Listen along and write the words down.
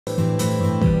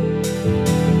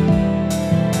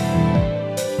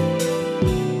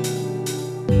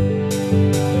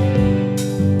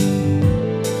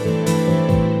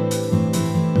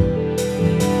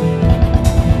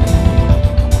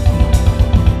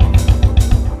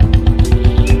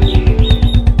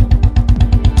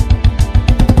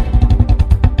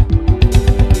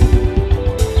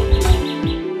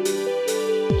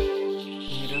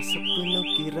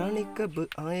जब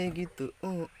आएगी तो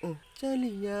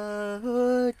चलिया हो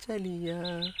चलिया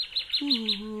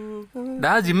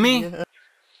ഡാ ജിമ്മി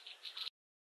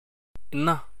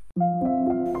എന്നാ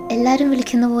എല്ലാവരും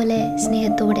വിളിക്കുന്ന പോലെ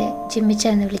സ്നേഹത്തോടെ ജിമ്മിച്ച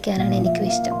എന്ന് വിളിക്കാനാണ് എനിക്കും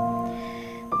ഇഷ്ടം.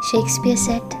 Shakespeare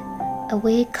set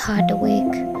awake heart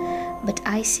awake, but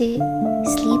I say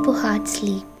sleep oh heart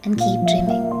sleep and keep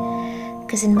dreaming,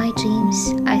 because in my dreams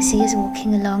I see us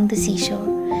walking along the seashore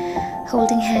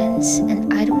holding hands, and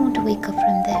I don't want to wake up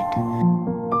from that.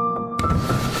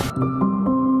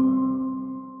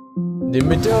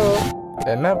 ജിമ്മിച്ചോ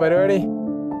എന്നാ പരിപാടി?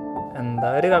 എന്താ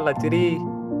ഒരു കള്ളച്ചിരി.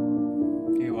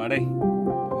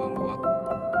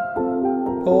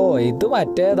 ഓ ഇത്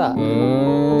മറ്റേതാ.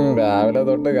 രാവിലെ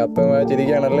തൊട്ട് കത്ത്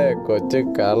വായിച്ചിരിക്കുകയാണല്ലേ കൊച്ചു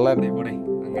കള്ളൻ.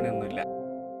 അങ്ങനെയൊന്നുമില്ല.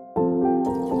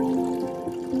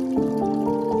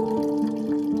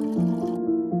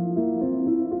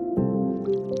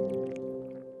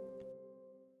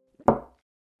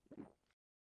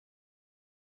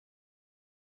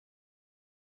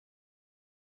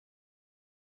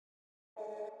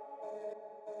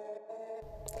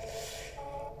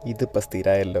 ഇതിപ്പോൾ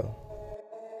സ്ഥിരമായല്ലോ.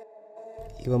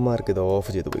 ഇവന്മാർക്ക് ഇത്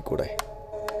ഓഫ് ചെയ്ത് പോയിക്കൂടെ?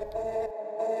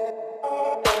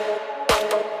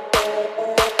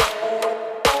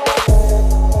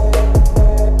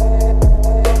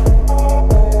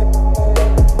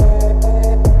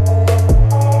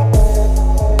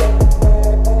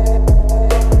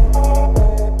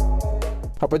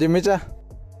 അപ്പൊ ജിമ്മിച്ചാ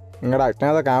നിങ്ങളുടെ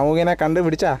അജ്ഞാത കാമുകിനെ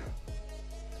കണ്ടുപിടിച്ചാ?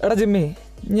 എടാ ജിമ്മി,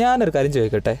 ഞാനൊരു കാര്യം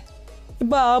ചോദിക്കട്ടെ.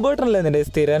 ഇപ്പം ബാബുവേട്ടനല്ലേ നിന്റെ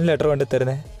സ്ഥിരം ലെറ്റർ കൊണ്ട്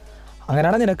തരുന്നത്?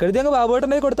 അങ്ങനെയാണോ നിനക്ക് എഴുതി അങ്ങ്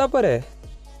ബാബുവേട്ടനെ കൊടുത്താൽ പോരെ?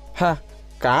 ഹാ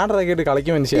കാർഡിറക്കിയിട്ട്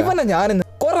കളിക്കും മനുഷ്യ. ഇവനെ ഞാനിന്ന്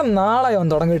കുറെ നാളായി അവൻ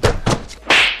തുടങ്ങിയിട്ട്.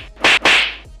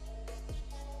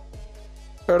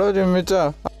 എടോ ജിമ്മിച്ചാ,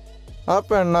 ആ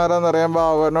പെണ്ണാരാന്നറിയാൻ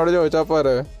ബാബുവേട്ടനോട് ചോദിച്ചാൽ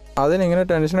പോരെ? അതിനിങ്ങനെ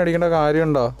ടെൻഷൻ അടിക്കേണ്ട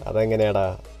കാര്യമുണ്ടോ? അതെങ്ങനെയാടാ?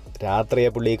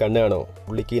 രാത്രിയെ പുള്ളി കണ്ണ് കാണോ?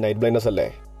 പുള്ളിക്ക് നൈറ്റ് ബ്ലൈൻഡ്നസ് അല്ലേ?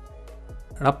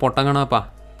 എടാ പൊട്ടങ്ങണപ്പാ,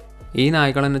 ഈ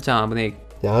നായ്ക്കളെന്നെ ചാമ്പനേ.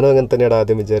 ഞാനും അങ്ങനെ തന്നെയാണ്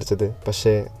ആദ്യം വിചാരിച്ചത്.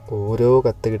 പക്ഷേ ഓരോ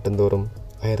കത്ത് കിട്ടും തോറും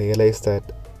I realise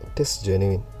that it is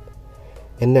genuine.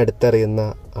 എന്നെ അടുത്തറിയുന്ന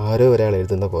ആരോ ഒരാൾ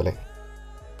എഴുതുന്ന പോലെ.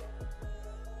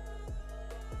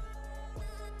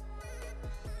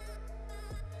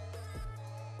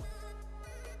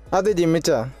 അത്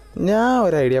ജിമ്മിച്ചാ, ഞാൻ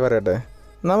ഒരു ഐഡിയ പറയട്ടെ.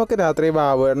 നമുക്ക് രാത്രി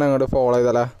ബാബുവേട്ടനെ അങ്ങോട്ട് ഫോളോ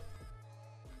ചെയ്താലാ?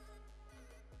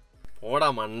 ഓടാ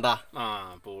മണ്ട. ആ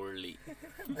പൊള്ളി.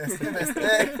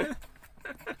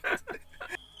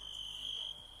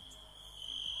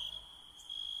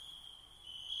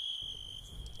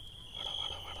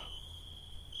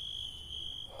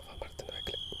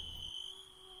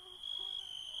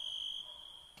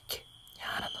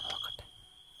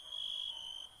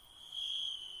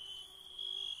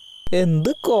 എന്ത്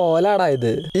കോലാടാ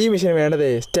ഇത്? ഈ മിഷൻ വേണ്ടതേ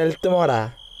സ്റ്റെൽത്ത് മോഡാ.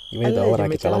 ഇവന്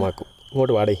ഓവറാക്കി ചളമാക്കും.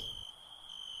 ഇങ്ങോട്ട് പാടേ.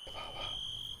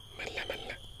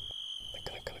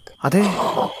 അതെ,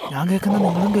 ഞാൻ കേൾക്കുന്ന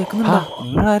നിങ്ങളും കേൾക്കുന്നുണ്ടോ?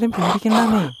 നിങ്ങളാരും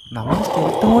പേടിക്കണ്ടേ, നമ്മൾ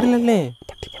സ്റ്റെൽത്ത് മോഡിലല്ലേ.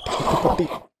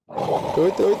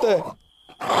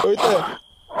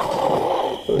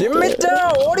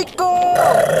 ഓടിക്കോ.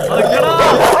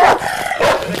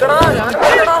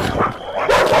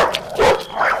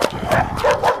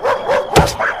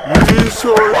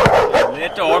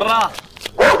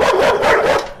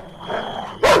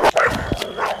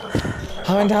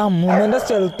 അവന്റെ അമ്മൂമ്മന്റെ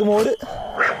സ്റ്റെൽത്ത് മോഡ്.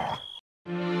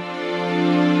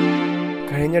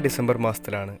 കഴിഞ്ഞ ഡിസംബർ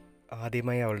മാസത്തിലാണ്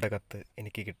ആദ്യമായി അവളുടെ കത്ത്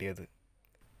എനിക്ക് കിട്ടിയത്.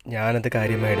 ഞാനത്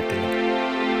കാര്യമായി എടുത്തില്ല.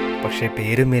 പക്ഷേ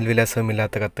പേരും മേൽവിലാസവും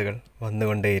ഇല്ലാത്ത കത്തുകൾ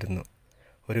വന്നുകൊണ്ടേയിരുന്നു.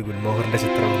 ഒരു ഗുൽമോഹറിൻ്റെ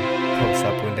ചിത്രവും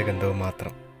റോസാപ്പൂവിൻ്റെ ഗന്ധവും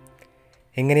മാത്രം.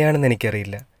 എങ്ങനെയാണെന്ന്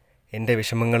എനിക്കറിയില്ല. എൻ്റെ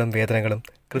വിഷമങ്ങളും വേദനകളും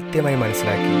കൃത്യമായി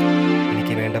മനസ്സിലാക്കി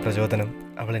എനിക്ക് വേണ്ട പ്രചോദനം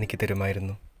അവൾ എനിക്ക്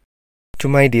തരുമായിരുന്നു. To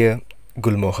my dear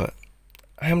gulmohar,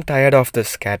 I am tired of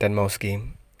this cat and mouse game.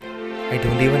 I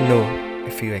don't even know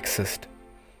if you exist.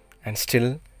 And still,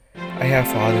 I have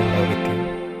fallen in love with you.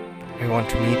 I want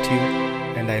to meet you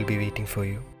and I'll be waiting for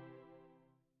you.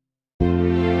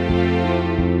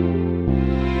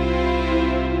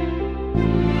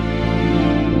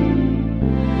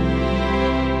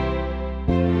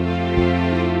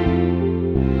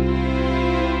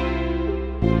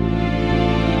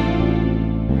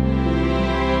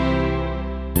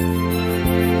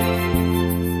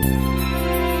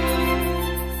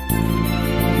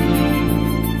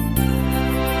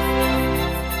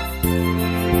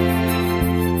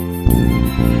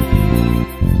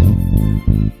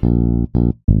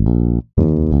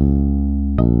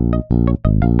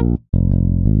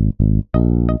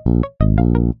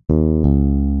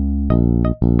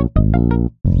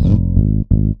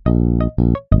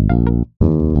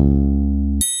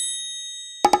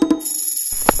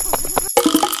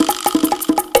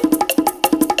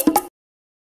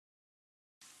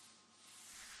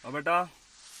 ബാബേട്ടാ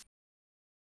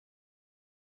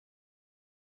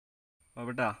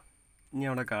ബാബേട്ടാ ഇനി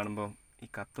അവിടെ കാണുമ്പോൾ ഈ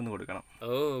കത്തൊന്ന് കൊടുക്കണം.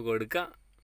 ഓ കൊടുക്കാം.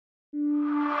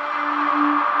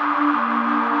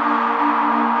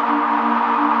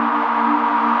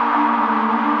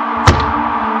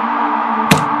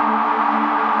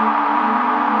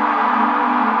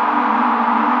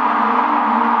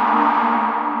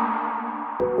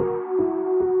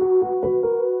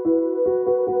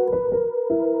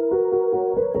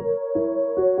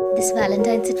 This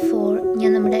Valentine's at 4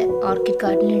 ഞാൻ നമ്മുടെ orchid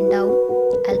ഗാർഡനിൽ ഉണ്ടാവും.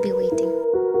 I'll be waiting.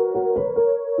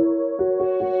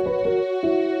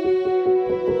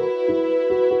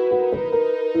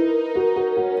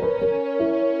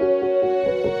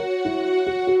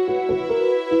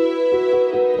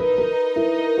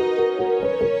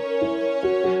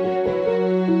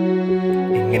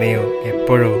 എങ്ങനെയോ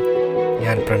എപ്പോഴോ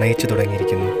ഞാൻ പ്രണയിച്ചു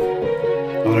തുടങ്ങിയിരിക്കുന്നു.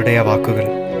 അവളുടെ ആ വാക്കുകൾ,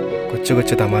 കൊച്ചു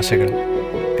കൊച്ചു തമാശകൾ,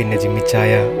 പിന്നെ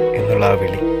ജിമ്മിച്ചായ എന്നുള്ള ആ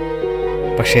വിളി.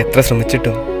 പക്ഷെ എത്ര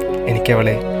ശ്രമിച്ചിട്ടും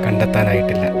എനിക്കവളെ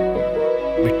കണ്ടെത്താനായിട്ടില്ല.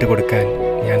 വിട്ടുകൊടുക്കാൻ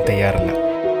ഞാൻ തയ്യാറല്ല.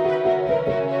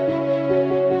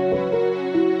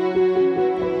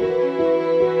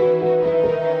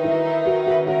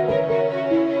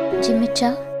 ജിമ്മിച്ച,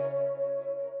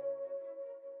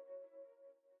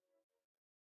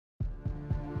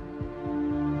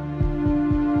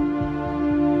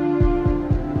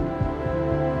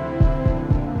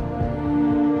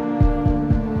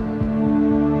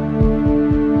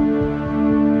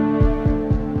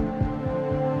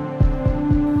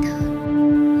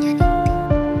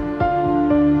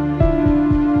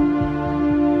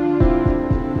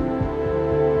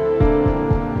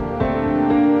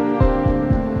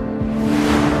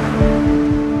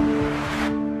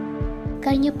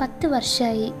 കഴിഞ്ഞ 10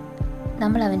 വർഷമായി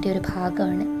നമ്മൾ അവൻ്റെ ഒരു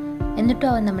ഭാഗമാണ്. എന്നിട്ടും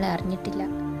അവൻ നമ്മളെ അറിഞ്ഞിട്ടില്ല.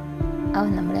 അവൻ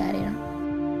നമ്മളെ അറിയണം.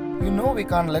 You know we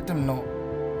can't let him know.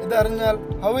 ഇതറിഞ്ഞാൽ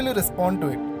how will he respond to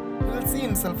it? He will see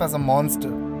himself as a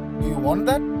monster. Do you want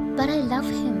that? But I love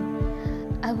him.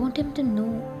 I want him to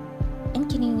know.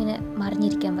 എനിക്കിനി ഇങ്ങനെ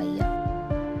മറിഞ്ഞിരിക്കാൻ വയ്യ.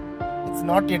 It's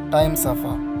not yet time,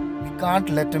 Safa. We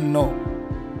can't let him know.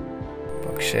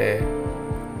 പക്ഷേ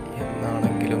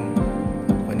എന്നാണെങ്കിലും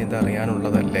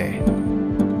അവനിതറിയാനുള്ളതല്ലേ?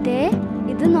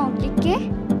 ഇത് നോക്കിക്കേ.